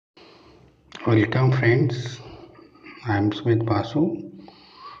Welcome friends, I am Smith Basu.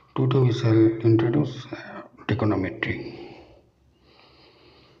 Today we shall introduce trigonometry.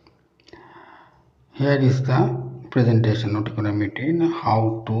 Here is the presentation of trigonometry and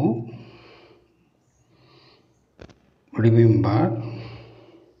how to remember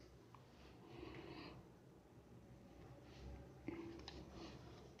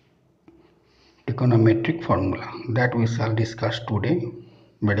trigonometric formula that we shall discuss today.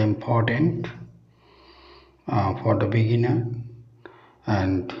 Very important for the beginner,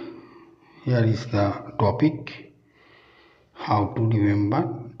 and here is the topic: how to remember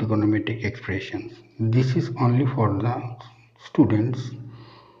trigonometric expressions. This is only for the students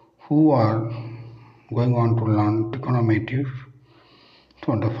who are going on to learn trigonometry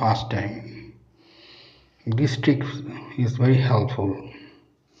for the first time. This trick is very helpful,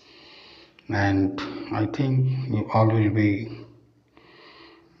 and I think you all will be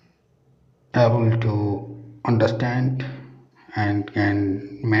able to understand and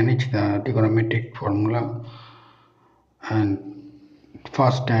can manage the trigonometric formula. And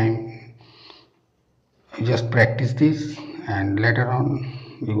first time just practice this, and later on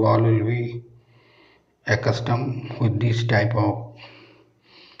you all will be accustomed with this type of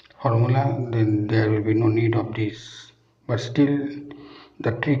formula. Then there will be no need of this, but still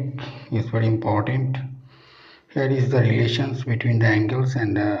the trick is very important. Here is the relations between the angles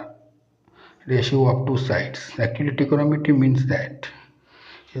and the ratio of two sides. Actually trigonometry means that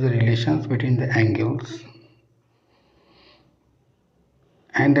is the relations between the angles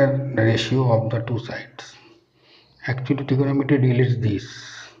and the ratio of the two sides. Actually trigonometry relates this,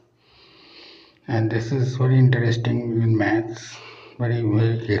 and this is very interesting in maths, very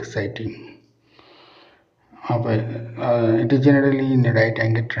exciting. It is generally in a right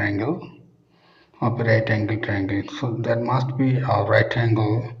angle triangle of a right angle triangle, so there must be a right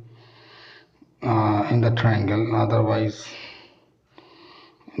angle in the triangle, otherwise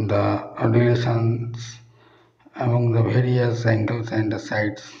the relations among the various angles and the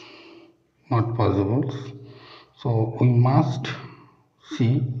sides not possible. So we must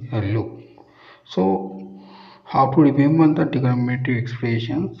see a look. So how to remember the trigonometric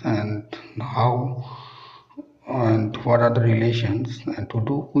expressions, and how and what are the relations, and to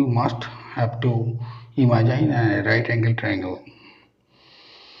do we must have to imagine a right angle triangle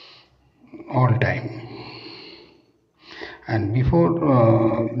all time. And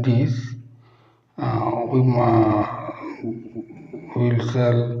before this we will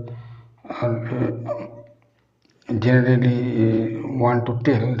shall generally want to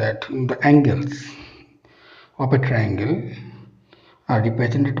tell that the angles of a triangle are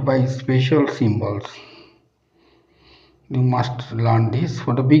represented by special symbols. You must learn this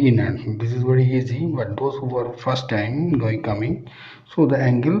for the beginner. This is very easy, but those who are first time coming, so the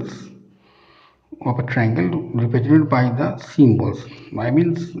angles of a triangle represented by the symbols. I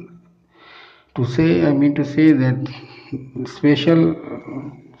mean to say that special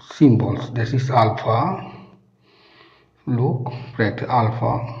symbols. This is alpha. Look, right,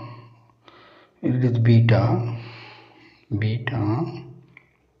 alpha. It is beta,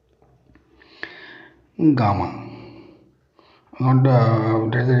 gamma. Not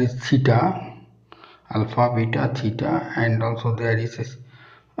there is theta, alpha, beta, theta, and also there is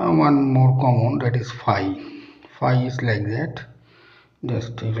one more common, that is phi. Phi is like that.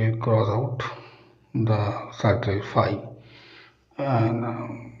 Just you will cross out the circle phi, and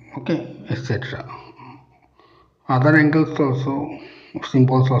okay, etc. Other angles also,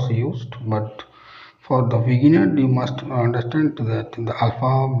 symbols also used, but for the beginner you must understand that the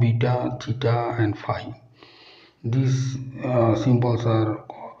alpha, beta, theta, and phi, these symbols are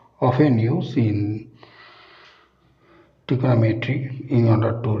often used in trigonometry in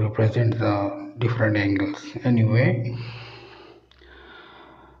order to represent the different angles. Anyway,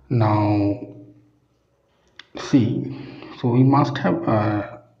 now see, so we must have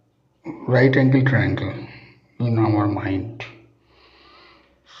a right angle triangle in our mind.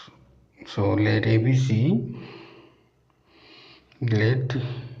 So let ABC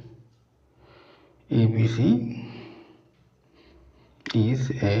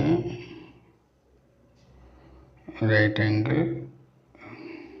is a right angle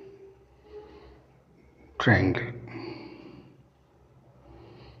triangle,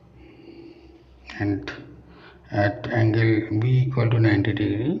 and at angle B equal to 90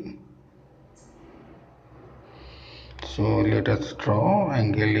 degree. So let us draw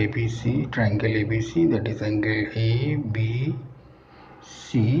angle ABC, triangle ABC, that is angle ABC,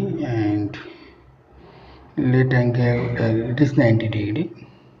 and let angle it is 90 degree.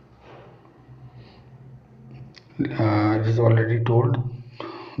 It is already told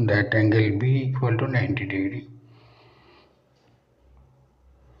that angle B equal to 90 degree.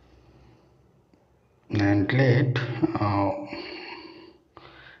 And let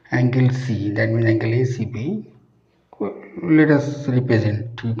angle C, that means angle ACB, let us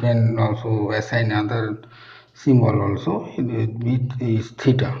represent. You can also assign other symbol also. It is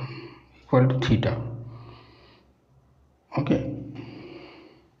theta, equal to theta. Okay.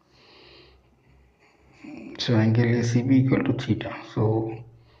 So angle ACB equal to theta. So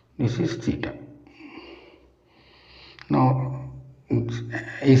this is theta. Now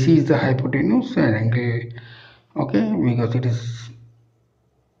AC is the hypotenuse and angle, okay, because it is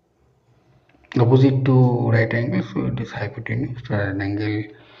opposite to right angle, so it is hypotenuse, and angle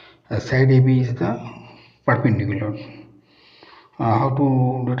side AB is the perpendicular. How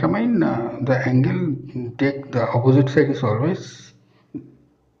to determine the angle? Take the opposite side is always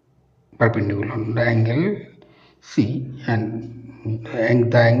perpendicular. The angle C, and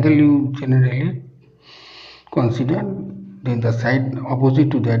the angle you generally consider, then the side opposite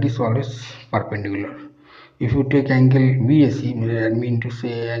to that is always perpendicular. If you take angle BAC, I mean to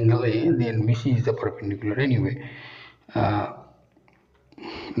say angle A, then BC is the perpendicular anyway.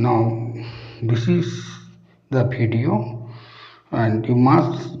 Now this is the video, and you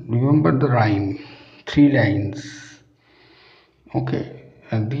must remember the rhyme, 3 lines. Okay,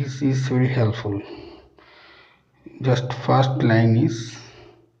 and this is very helpful. Just first line is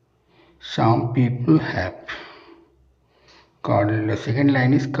some people have curly, the second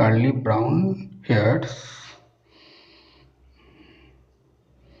line is curly brown hairs,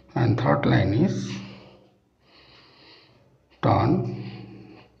 and third line is turn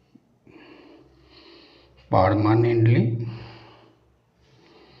permanently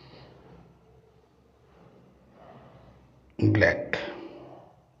black.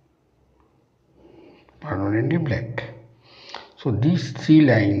 Permanently black. So these 3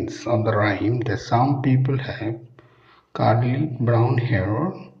 lines of the rhyme, that some people have curly brown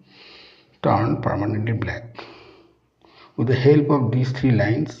hair turned permanently black. With the help of these 3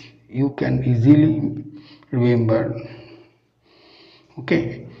 lines, you can easily remember,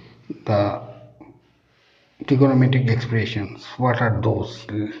 okay, the trigonometric expressions. What are those?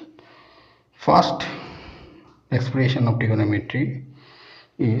 First expression of trigonometry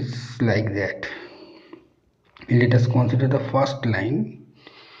is like that. Let us consider the first line,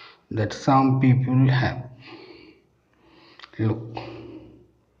 that some people have. Look,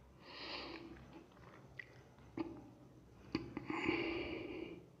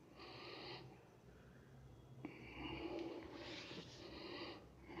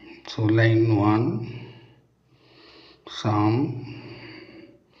 so line 1, some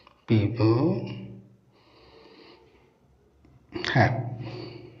people have.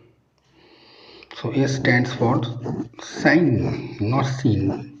 So S stands for sign, not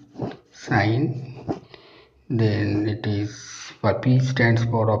seen. Sign. Then it is for P stands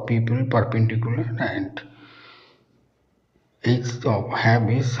for a people, perpendicular, and H of have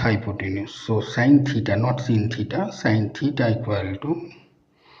is hypotenuse. So sine theta, not sin theta. Sine theta equal to,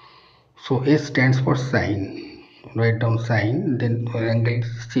 so S stands for sine. Write down sine, then angle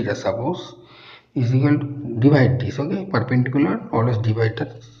theta suppose is equal to, divide this, okay, perpendicular, always divide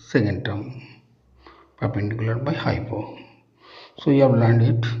the second term, perpendicular by hypo. So you have learned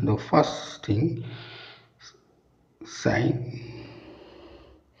it. The first thing, sine,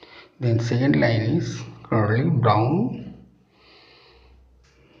 then second line is curly brown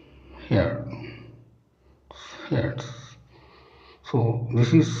hair, hairs. So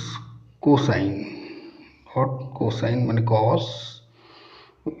this is cosine, or cosine means cos,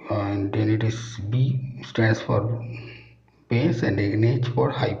 and then it is B stands for base and H for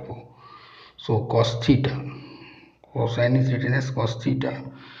hypo. So cos theta, cosine is written as cos theta.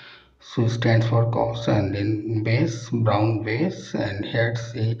 So it stands for cos, and then base, brown base, and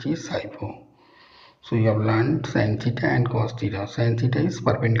heads H is hypo. So you have learned sin theta and cos theta. Sin theta is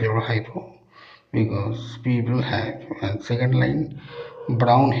perpendicular hypo because people have. And second line,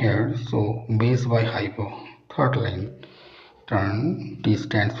 brown hair, so base by hypo. Third line, turn, T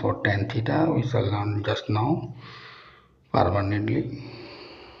stands for tan theta, which I learned just now, permanently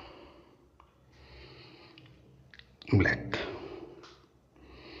black.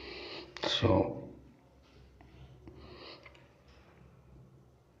 So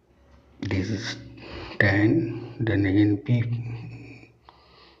this is tan, then again P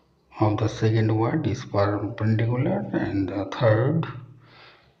of the second word is perpendicular, and the third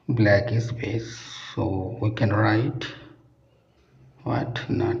black is base. So we can write what?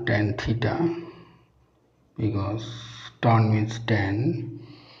 Not tan theta, because tan means tan,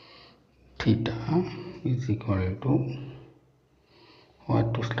 theta is equal to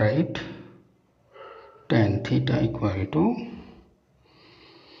what to write? Tan theta equal to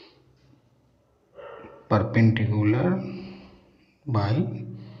perpendicular by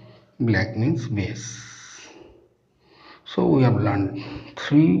black means base. So we have learned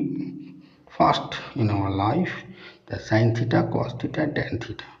three first in our life, the sin theta, cos theta, tan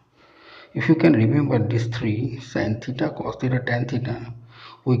theta. If you can remember these three, sin theta, cos theta, tan theta,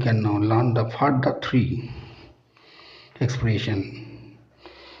 we can now learn the further three expression.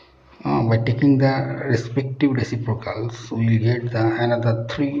 By taking the respective reciprocals, we will get the another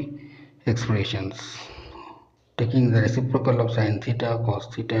three expressions. Taking the reciprocal of sin theta, cos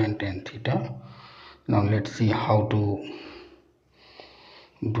theta and tan theta. Now let's see how to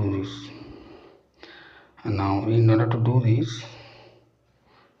do this. And now in order to do this,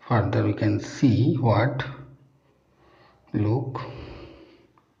 further we can see what, look,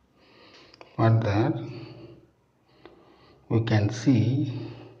 further we can see,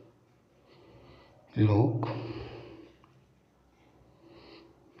 look,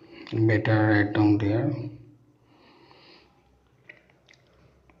 better write down there.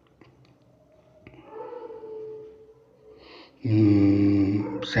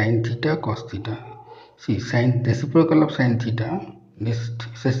 Sin theta, cos theta. See, sin reciprocal of sin theta, this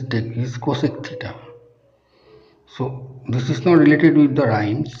is cosec theta. So this is not related with the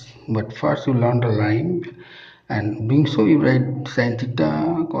rhymes, but first you learn the rhyme, and being so you write sin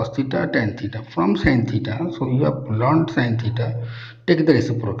theta, cos theta, tan theta from sin theta. So you have learned sin theta, take the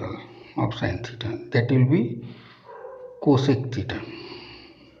reciprocal of sin theta, that will be cosec theta.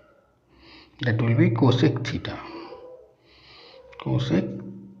 That will be cosec theta. Cosec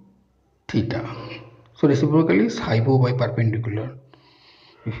theta. So reciprocal is hypo by perpendicular.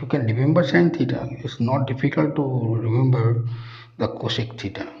 If you can remember sin theta, it's not difficult to remember the cosec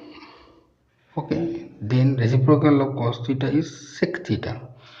theta. Okay, then reciprocal of cos theta is sec theta.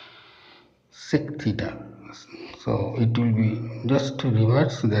 Sec theta. So it will be just to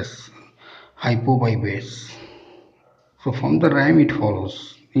reverse this hypo by base. So from the rhyme it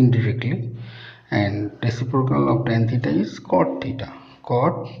follows indirectly, and reciprocal of tan theta is cot theta.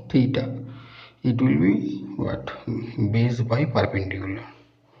 Cot theta. It will be what? Base by perpendicular.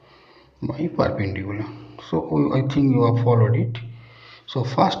 By perpendicular. So I think you have followed it. So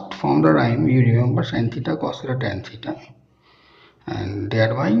first from the rhyme you remember sin theta, cos theta, tan theta, and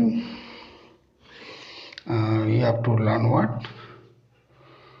thereby you have to learn what?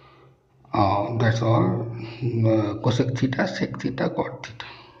 That's all. Cosec theta, sec theta, cot theta.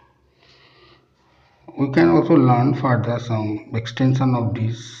 We can also learn further some extension of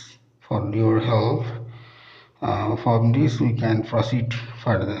this for your help. From this we can proceed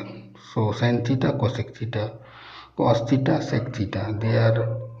further. So sin theta, cosec theta, cos theta, sec theta, they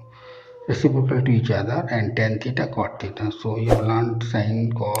are reciprocal to each other, and tan theta, cot theta. So you have learned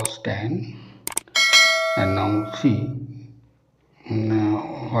sin, cos, tan, and now see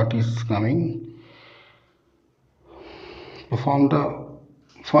what is coming. To form the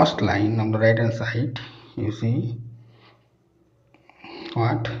first line on the right hand side, you see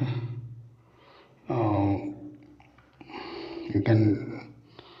what you can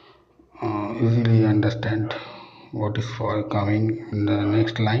easily understand what is for coming in the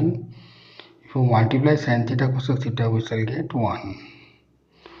next line. If you multiply sin theta, cosec theta, we shall get 1.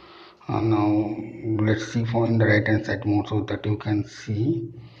 Now let's see for in the right hand side more so that you can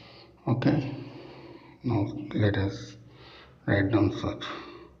see. Okay, now let us write down such.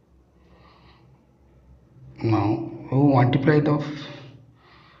 Now we multiply the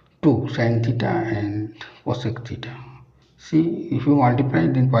 2 sin theta and cosec theta. See, if you multiply,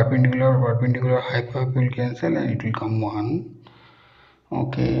 then perpendicular hypo will cancel and it will come 1.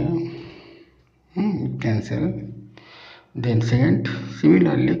 Okay, cancel. Then second,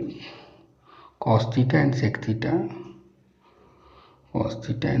 similarly, cos theta and sec theta,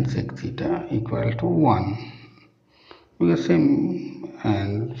 equal to 1. Because same,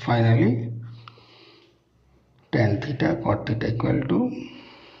 and finally tan theta, cot theta equal to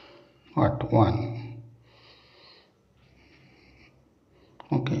what? 1.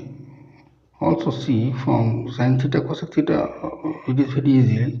 Okay. Also see from sin theta, cosec theta, it is very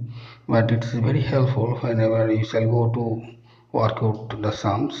easy, but it is very helpful whenever you shall go to work out the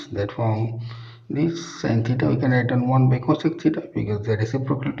sums. That from this sin theta we can write on 1 by cosec theta, because they are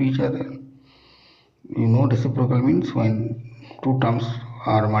reciprocal to each other. You know reciprocal means when two terms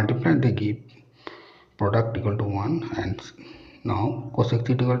are multiplied they give product equal to 1, and now cosec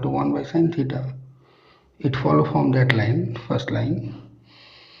theta equal to 1 by sin theta. It follows from that line, first line.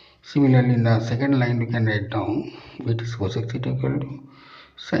 Similarly, in the second line, we can write down it is cosec theta equal to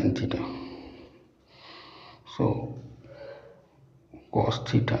sin theta. So, cos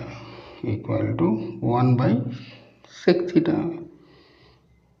theta equal to 1 by sec theta,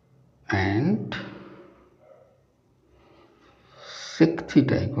 and sec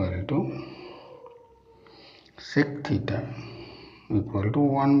theta equal to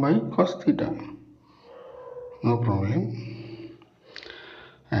 1 by cos theta. No problem.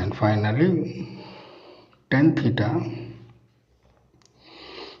 And finally tan theta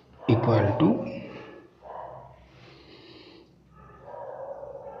equal to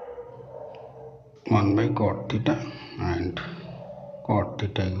 1 by cot theta, and cot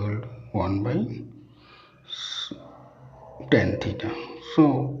theta equal to 1 by tan theta. So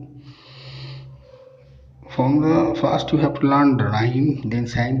from the first you have to learn the rhyme, then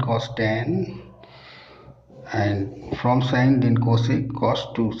sine, cos, tan, and from sine then cosec, cos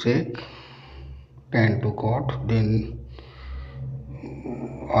to sec, tan to cot, then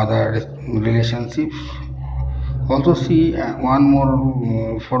other relationships. Also see one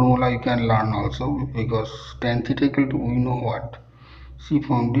more formula you can learn also, because tan theta equal to, we know what. See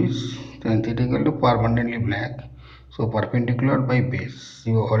from this, tan theta equal to permanently black, so perpendicular by base,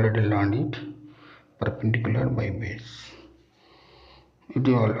 you already learned it, perpendicular by base. It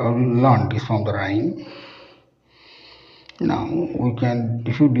you already learned this from the rhyme. Now we can,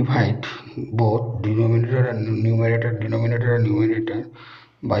 if you divide both denominator and numerator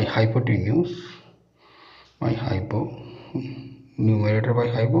by hypotenuse, by hypo, numerator by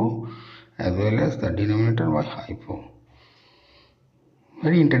hypo, as well as the denominator by hypo,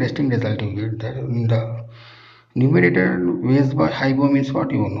 very interesting result you get there. In the numerator base by hypo means what,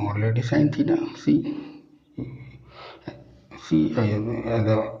 you know already, sin theta. See at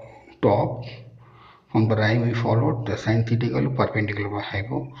the top from the rhyme we followed, the sin theta equal to perpendicular by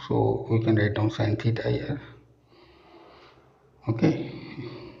hypo, so we can write down sin theta here. Okay,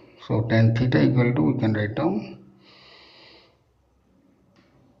 so tan theta equal to, we can write down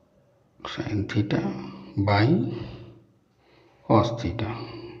sin theta by cos theta.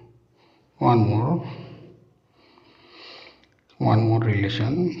 One more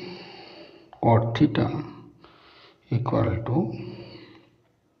relation, cot theta equal to,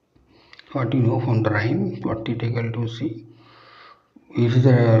 what you know from the rhyme, cot theta equal to, see, it is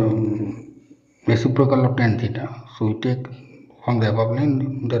the reciprocal of tan theta, so we take from the above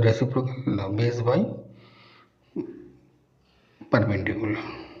line the reciprocal, the base by perpendicular,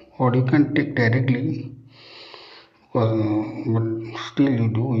 or you can take directly, because but still you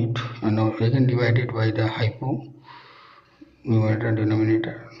do it, and now you can divide it by the hypo, numerator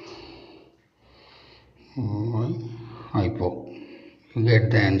denominator by hypo, you get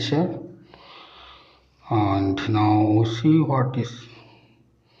the answer. And now we see what is,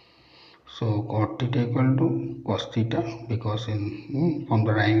 so cot theta equal to cos theta, because in from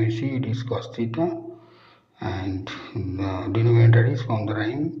the rhyme you see it is cos theta, and the denominator is from the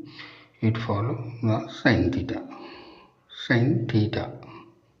rhyme, it follow the sin theta,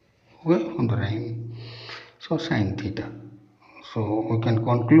 okay, from the rhyme, so sin theta. So we can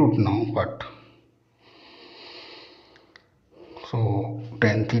conclude now what, so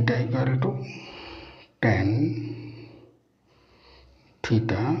tan theta equal to tan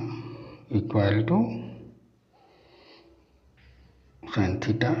theta equal to sin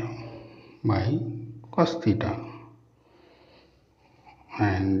theta by cos theta,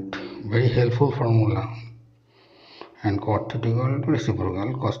 and very helpful formula, and cot theta equal to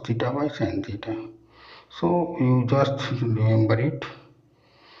reciprocal cos theta by sin theta. So you just remember it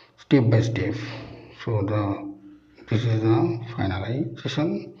step by step. So this is the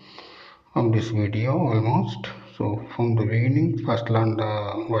finalization of this video almost. So from the beginning, first learn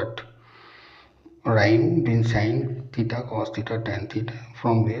the what rhyme, then sin theta, cos theta, tan theta.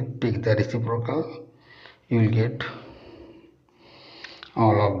 From there take the reciprocal, you will get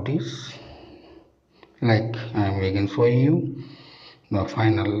all of this. Like I am again showing you the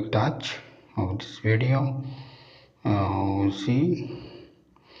final touch of this video. See,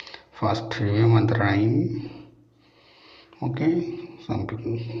 first remember the rhyme. Okay, some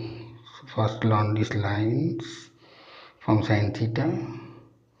people first learn these lines from sin theta,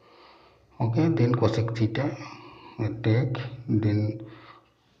 okay, then cosec theta we take, then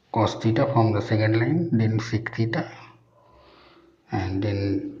cos theta from the second line, then sec theta, and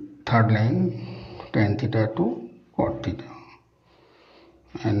then third line tan theta to cot theta.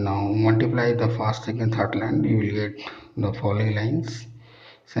 And now multiply the first, second, third line, you will get the following lines: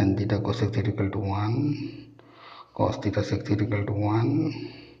 sin theta cosec theta equal to 1, cos theta sec theta equal to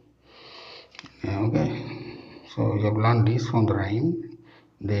 1. Okay, so you have learned this from the rhyme,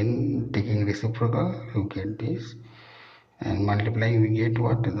 then taking reciprocal you get this, and multiplying we get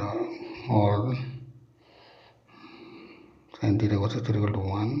what, the all sin theta cos theta equal to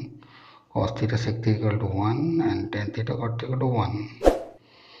 1, cos theta sec theta equal to 1, and tan theta cot theta equal to 1.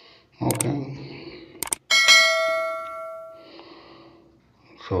 Okay,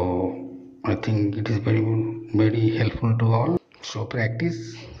 so I think it is very helpful to all. So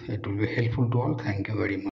practice, it will be helpful to all. Thank you very much.